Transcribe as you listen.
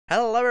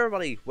Hello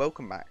everybody,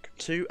 welcome back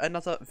to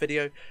another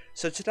video.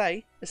 So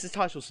today, as the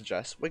title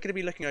suggests, we're going to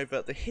be looking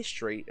over the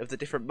history of the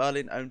different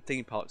Merlin owned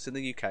theme parks in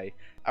the UK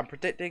and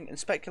predicting and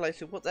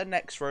speculating what their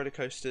next roller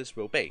coasters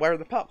will be, where in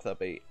the park they'll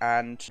be,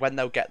 and when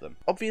they'll get them.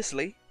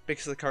 Obviously,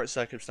 because of the current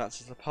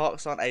circumstances, the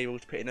parks aren't able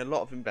to put in a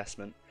lot of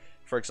investment.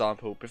 For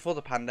example, before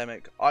the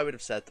pandemic, I would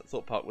have said that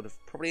Thorpe Park would have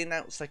probably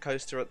announced their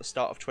coaster at the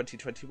start of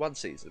 2021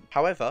 season.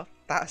 However,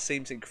 that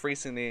seems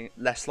increasingly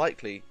less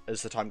likely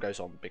as the time goes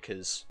on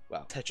because,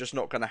 well, they're just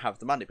not going to have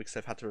the money because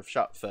they've had to have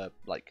shut for,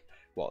 like,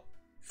 what,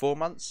 4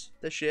 months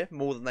this year?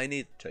 More than they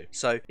needed to.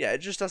 So, yeah, it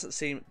just doesn't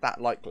seem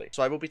that likely.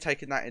 So I will be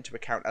taking that into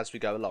account as we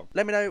go along.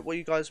 Let me know what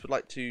you guys would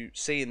like to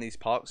see in these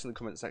parks in the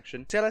comment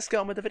section. So yeah, let's get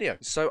on with the video.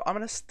 So I'm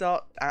going to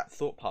start at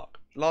Thorpe Park.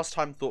 Last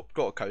time Thorpe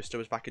got a coaster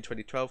was back in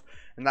 2012,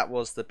 and that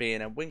was the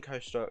B&M Wing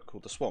coaster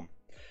called the Swan.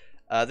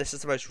 This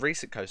is the most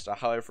recent coaster,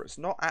 however it's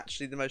not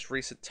actually the most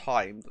recent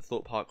time that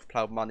Thorpe Park have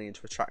ploughed money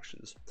into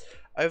attractions.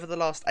 Over the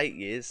last 8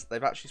 years,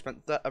 they've actually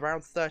spent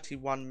around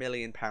 £31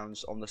 million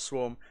on the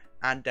Swarm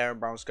and Darren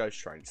Brown's Ghost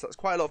Train, so that's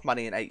quite a lot of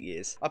money in 8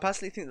 years. I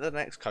personally think that the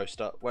next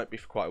coaster won't be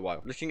for quite a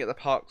while. Looking at the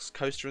park's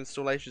coaster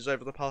installations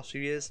over the past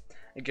few years,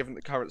 and given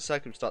the current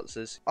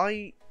circumstances,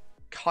 I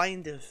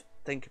kind of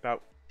think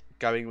about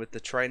going with the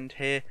trend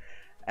here,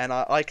 and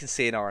I can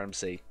see an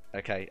RMC.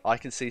 Okay, I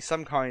can see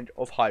some kind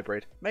of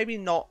hybrid, maybe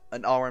not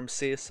an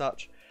RMC as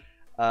such,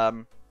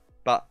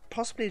 but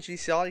possibly a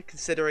GCI,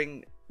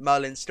 considering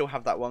Merlin still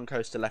have that one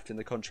coaster left in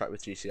the contract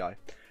with GCI.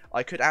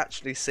 I could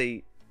actually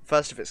see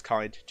first of its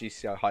kind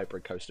GCI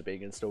hybrid coaster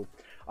being installed.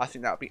 I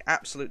think that would be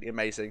absolutely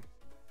amazing,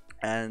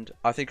 and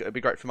I think it would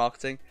be great for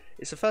marketing.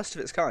 It's the first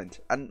of its kind,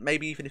 and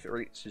maybe even if it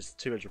reaches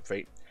 200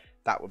 feet,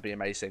 that would be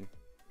amazing,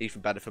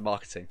 even better for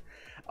marketing.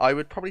 I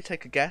would probably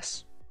take a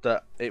guess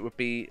that it would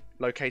be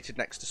located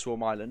next to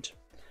Swarm Island.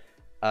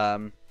 I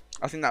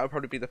think that would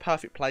probably be the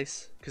perfect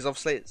place, because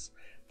obviously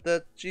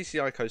the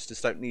GCI coasters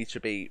don't need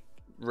to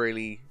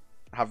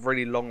have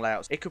really long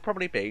layouts. It could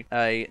probably be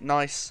a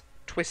nice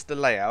twister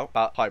layout,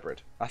 but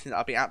hybrid. I think that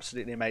would be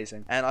absolutely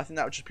amazing, and I think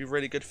that would just be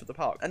really good for the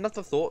park.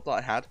 Another thought that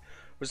I had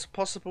was a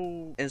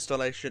possible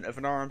installation of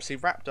an RMC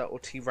Raptor or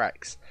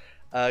T-Rex.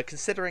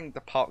 Considering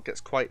the park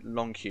gets quite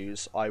long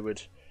queues, I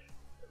would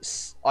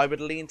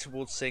lean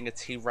towards seeing a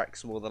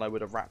T-Rex more than I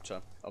would a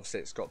Raptor. Obviously,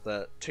 it's got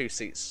the 2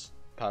 seats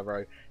per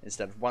row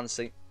instead of 1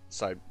 seat,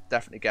 so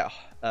definitely get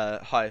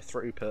higher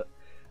throughput,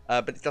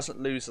 but it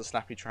doesn't lose the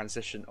snappy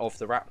transition of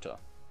the Raptor.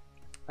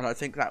 And I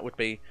think that would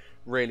be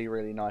really,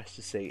 really nice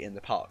to see in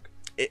the park.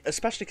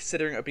 Especially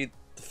considering it would be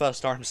the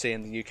first RMC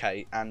in the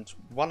UK and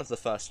one of the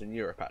first in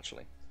Europe,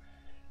 actually.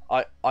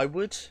 I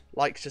would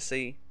like to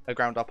see a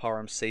ground-up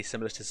RMC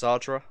similar to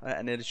Zadra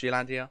at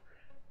Energylandia,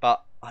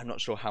 but I'm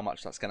not sure how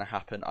much that's going to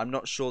happen. I'm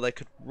not sure they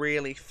could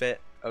really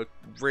fit a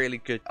really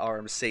good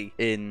RMC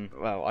in,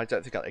 well, I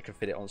don't think they can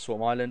fit it on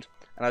Swarm Island,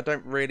 and I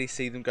don't really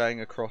see them going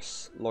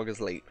across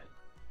Loggers Leap,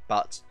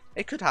 but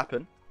it could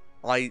happen.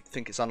 I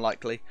think it's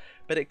unlikely,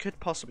 but it could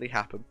possibly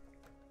happen.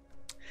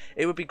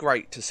 It would be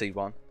great to see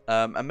one,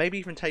 and maybe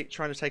even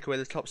trying to take away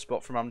the top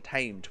spot from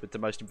Untamed with the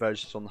most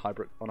inversions on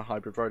a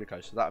hybrid roller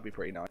coaster. That would be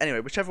pretty nice.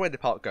 Anyway, whichever way the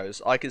park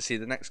goes, I can see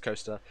the next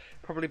coaster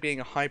probably being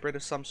a hybrid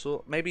of some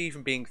sort, maybe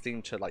even being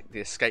themed to like the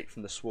Escape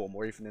from the Swarm,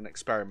 or even an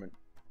experiment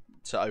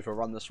to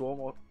overrun the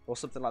Swarm, or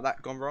something like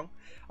that gone wrong.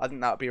 I think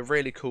that would be a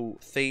really cool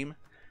theme.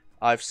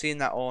 I've seen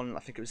that on, I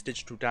think it was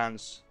Digital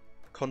Dan's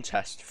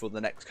contest for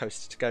the next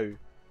coaster to go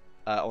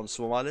on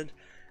Swarm Island,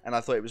 and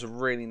I thought it was a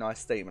really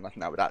nice theme, and I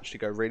think that would actually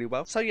go really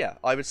well. So yeah,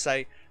 I would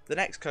say the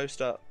next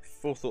coaster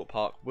for Thorpe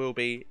Park will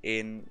be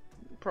in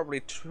probably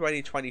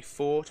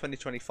 2024,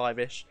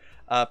 2025-ish,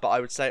 but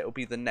I would say it will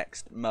be the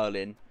next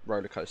Merlin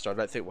roller coaster. I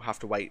don't think we'll have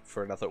to wait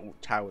for another Alton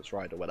Towers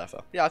ride or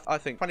whatever. Yeah, I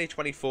think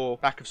 2024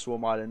 back of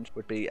Swarm Island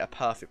would be a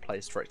perfect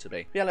place for it to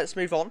be. Yeah, let's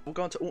move on. We'll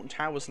go on to Alton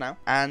Towers now,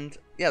 and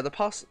yeah, the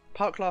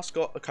park last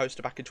got a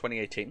coaster back in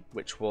 2018,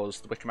 which was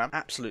the Wicker Man.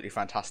 Absolutely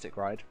fantastic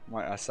ride,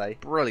 might I say.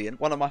 Brilliant.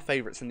 One of my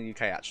favourites in the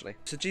UK, actually.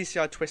 It's a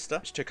GCI Twister,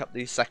 which took up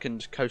the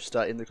second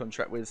coaster in the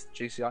contract with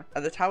GCI.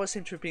 And the Towers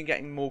seem to have been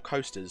getting more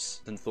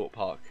coasters than Thorpe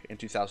Park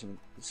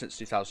since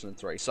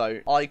 2003. So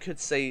I could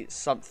see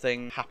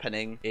something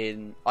happening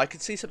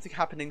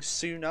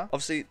sooner.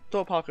 Obviously,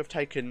 Thorpe Park have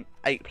taken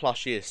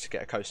 8+ years to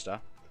get a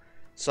coaster.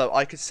 So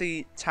I could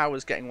see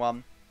Towers getting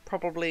one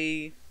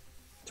probably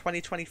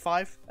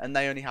 2025, and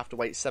they only have to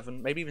wait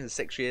 7, maybe even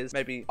 6 years.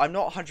 Maybe, I'm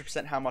not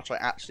 100% how much I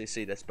actually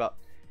see this, but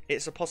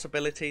it's a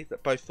possibility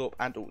that both Thorpe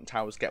and Alton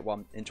Towers get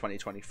one in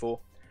 2024.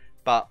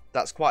 But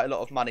that's quite a lot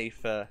of money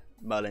for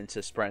Merlin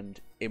to spend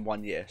in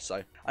 1 year,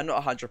 so I'm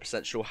not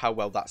 100% sure how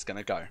well that's going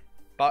to go.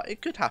 But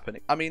it could happen.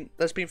 I mean,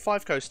 there's been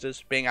 5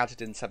 coasters being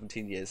added in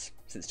 17 years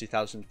since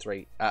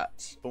 2003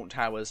 at Alton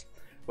Towers,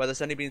 where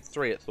there's only been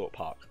 3 at Thorpe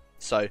Park.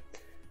 So,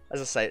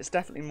 as I say, it's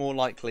definitely more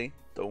likely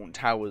that Alton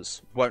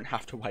Towers won't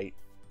have to wait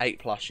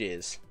 8+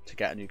 years to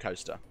get a new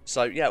coaster.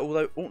 So yeah,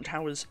 although Alton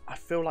Towers, I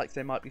feel like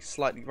they might be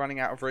slightly running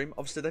out of room.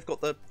 Obviously, they've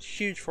got the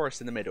huge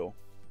forest in the middle,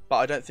 but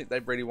I don't think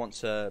they really want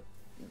to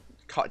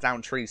cut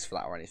down trees for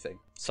that or anything.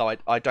 So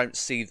I don't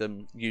see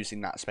them using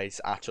that space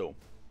at all.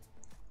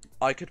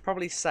 I could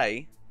probably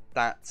say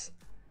that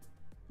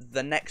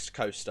the next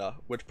coaster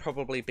would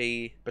probably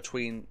be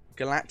between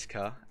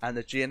Galactica and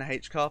the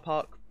G&H car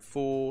park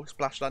for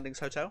Splash Landings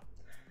Hotel.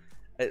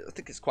 I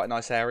think it's quite a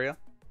nice area.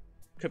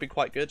 Could be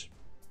quite good.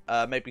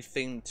 Maybe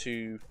themed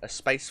to a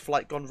space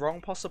flight gone wrong,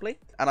 possibly.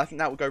 And I think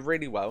that would go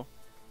really well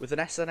with an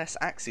SNS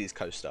Axes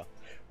coaster.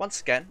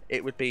 Once again,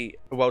 it would be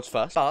a world's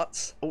first,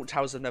 but Alt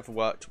Towers have never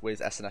worked with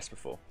SNS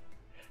before.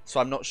 So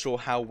I'm not sure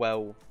how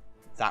well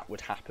that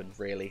would happen,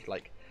 really.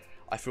 Like,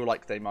 I feel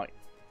like they might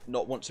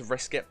not want to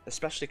risk it,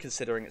 especially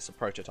considering it's a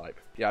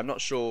prototype. Yeah, I'm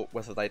not sure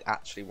whether they'd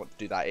actually want to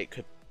do that. It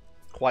could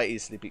quite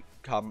easily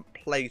become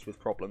plagued with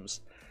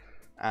problems,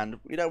 and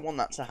we don't want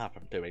that to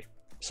happen, do we?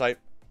 So,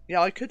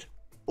 yeah, I could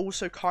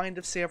also kind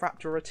of see a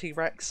Raptor or a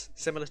T-Rex,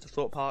 similar to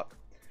Thorpe Park.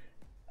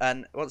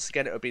 And once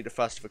again, it would be the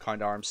first of a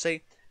kind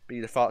RMC,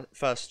 be the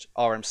first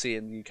RMC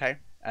in the UK,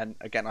 and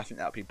again, I think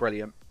that would be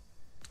brilliant.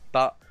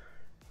 But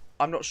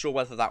I'm not sure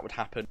whether that would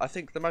happen. I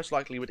think the most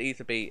likely would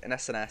either be an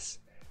SNS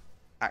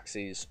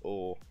Axes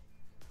or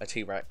a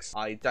T-Rex.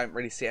 I don't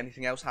really see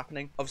anything else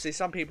happening. Obviously,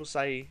 some people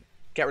say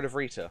get rid of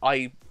Rita.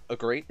 I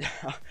agree.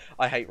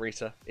 I hate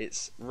Rita.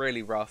 It's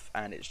really rough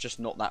and it's just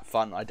not that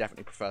fun. I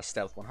definitely prefer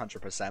Stealth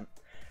 100%.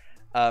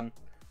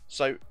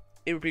 So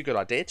it would be a good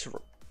idea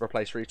to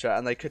replace Rita,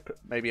 and they could put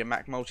maybe a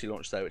Mac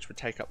multi-launch there, which would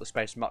take up the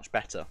space much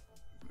better.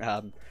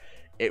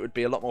 It would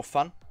be a lot more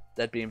fun.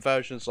 There'd be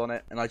inversions on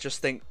it, and I just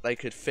think they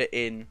could fit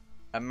in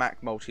a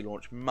Mac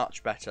multi-launch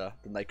much better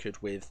than they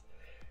could with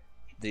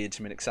the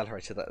Intamin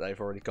accelerator that they've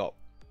already got.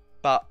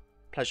 But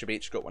Pleasure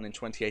Beach got one in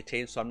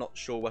 2018, so I'm not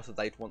sure whether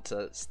they'd want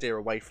to steer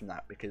away from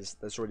that, because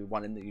there's already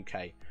one in the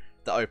UK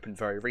that opened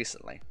very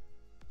recently.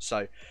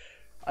 So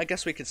I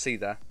guess we could see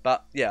there.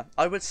 But yeah,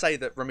 I would say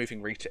that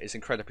removing Rita is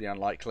incredibly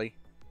unlikely.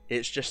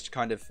 It's just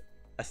kind of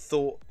a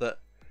thought that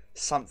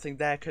something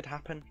there could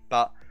happen,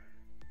 but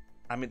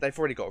I mean, they've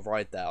already got a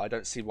ride there. I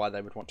don't see why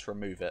they would want to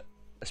remove it,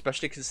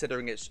 especially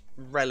considering it's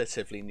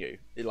relatively new.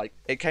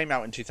 It came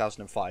out in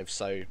 2005,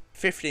 so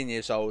 15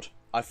 years old.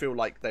 I feel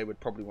like they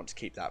would probably want to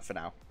keep that for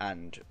now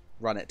and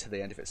run it to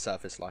the end of its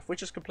service life,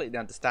 which is completely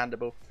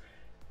understandable.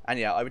 And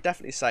yeah, I would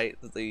definitely say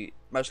that the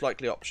most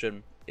likely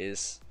option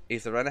is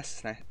either an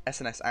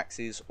SNS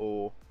Axes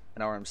or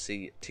an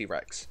RMC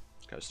T-Rex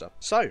coaster.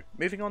 So,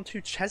 moving on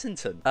to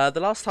Chessington. The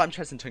last time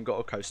Chessington got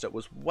a coaster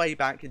was way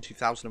back in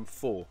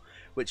 2004,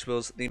 which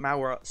was the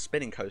Maurer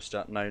spinning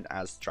coaster known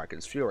as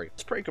Dragon's Fury.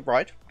 It's a pretty good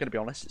ride, I'm going to be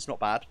honest. It's not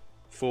bad,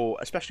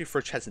 especially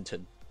for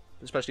Chessington.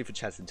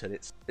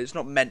 It's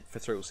not meant for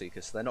thrill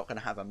seekers, so they're not going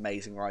to have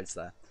amazing rides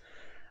there.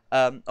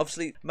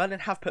 Obviously,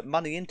 Merlin have put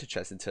money into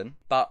Chessington,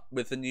 but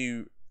with the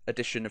new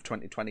edition of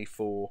 2020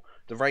 for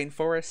the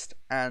Rainforest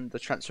and the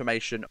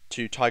transformation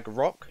to Tiger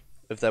Rock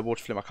of their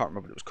water flume, I can't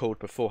remember what it was called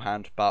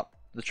beforehand, but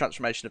the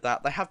transformation of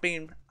that, they have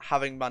been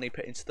having money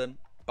put into them,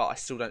 but I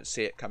still don't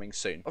see it coming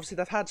soon. Obviously,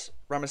 they've had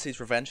Ramesses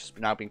Revenge has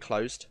now been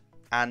closed,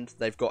 and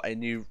they've got a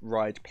new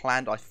ride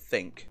planned, I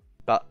think,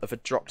 but of a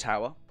drop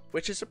tower,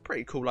 which is a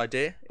pretty cool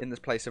idea in the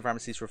place of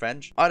Ramesses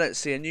Revenge. I don't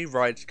see a new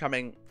ride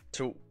coming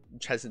to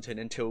Chessington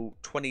until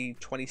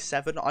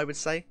 2027, I would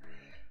say.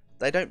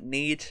 They don't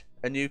need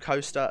a new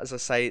coaster, as I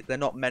say. They're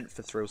not meant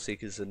for thrill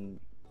seekers and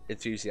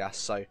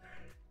enthusiasts, so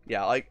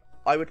yeah,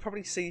 I would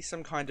probably see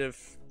some kind of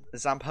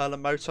Zamperla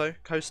Moto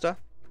coaster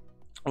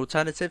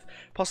alternative,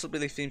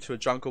 possibly themed to a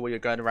jungle where you're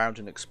going around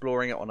and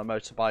exploring it on a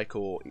motorbike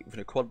or even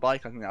a quad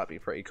bike. I think that would be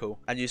pretty cool.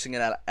 And using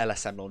an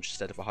LSM launch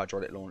instead of a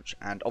hydraulic launch,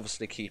 and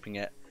obviously keeping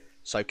it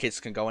so kids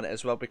can go on it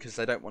as well, because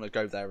they don't want to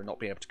go there and not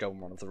be able to go on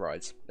one of the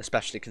rides,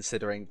 especially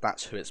considering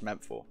that's who it's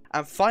meant for.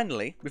 And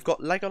finally, we've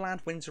got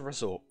Legoland Windsor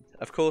Resort.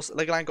 Of course,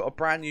 Legoland got a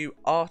brand new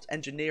art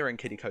engineering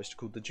kiddie coaster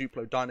called the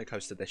Duplo Dino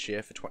Coaster this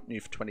year,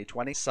 new for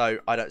 2020, so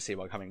I don't see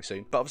one coming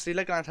soon. But obviously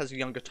Legoland has a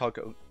younger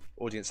target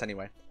audience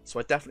anyway, so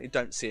I definitely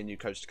don't see a new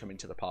coaster coming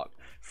to the park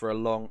for a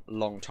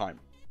long time,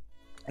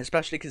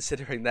 especially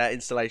considering their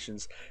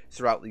installations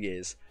throughout the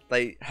years.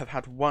 They have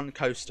had one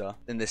coaster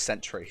in this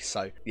century,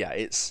 so yeah,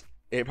 it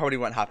probably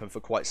won't happen for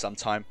quite some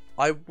time.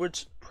 I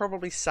would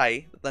probably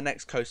say that the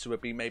next coaster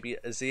would be maybe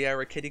a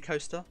Sierra kiddie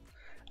coaster,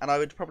 and I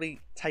would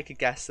probably take a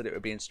guess that it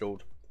would be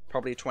installed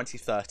probably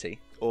 2030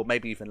 or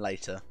maybe even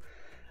later.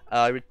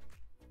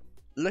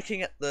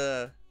 Looking at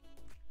the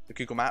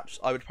Google Maps,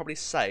 I would probably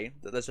say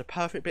that there's a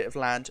perfect bit of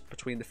land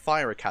between the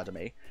Fire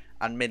Academy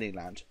and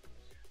Miniland.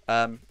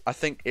 I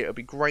think it would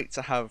be great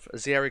to have a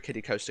Sierra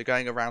kiddie coaster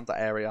going around that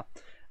area,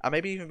 and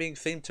maybe even being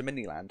themed to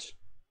Miniland.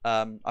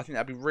 I think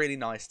that'd be really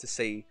nice to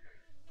see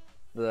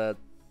a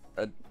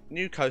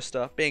new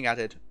coaster being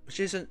added,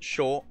 which isn't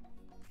short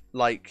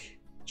like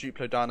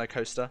Duplo Dino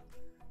Coaster,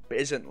 but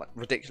isn't like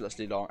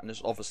ridiculously long, and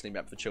is obviously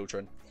meant for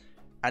children,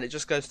 and it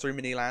just goes through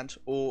Miniland,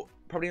 or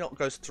probably not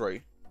goes through,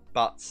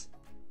 but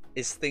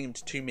is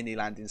themed to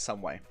Miniland in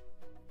some way.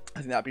 I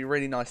think that'd be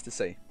really nice to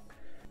see.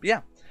 But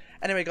yeah,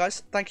 Anyway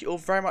guys, thank you all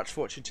very much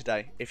for watching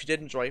today. If you did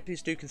enjoy,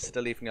 please do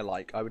consider leaving a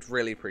like. I would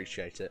really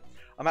appreciate it.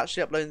 I'm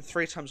actually uploading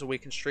 3 times a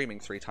week and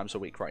streaming 3 times a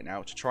week right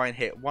now to try and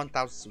hit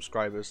 1,000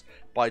 subscribers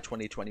by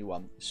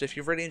 2021. So if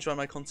you really enjoy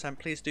my content,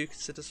 please do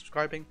consider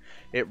subscribing.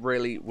 It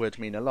really would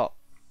mean a lot.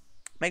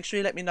 Make sure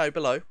you let me know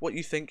below what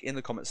you think in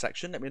the comment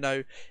section. Let me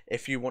know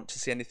if you want to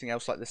see anything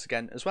else like this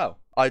again as well.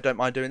 I don't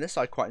mind doing this.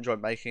 I quite enjoy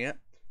making it.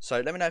 So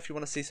let me know if you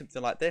want to see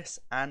something like this,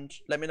 and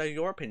let me know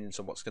your opinions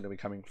on what's going to be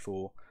coming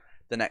for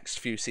the next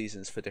few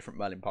seasons for different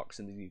Merlin parks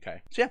in the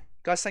UK. So yeah,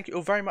 guys, thank you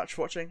all very much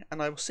for watching,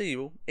 and I will see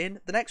you all in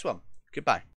the next one. Goodbye.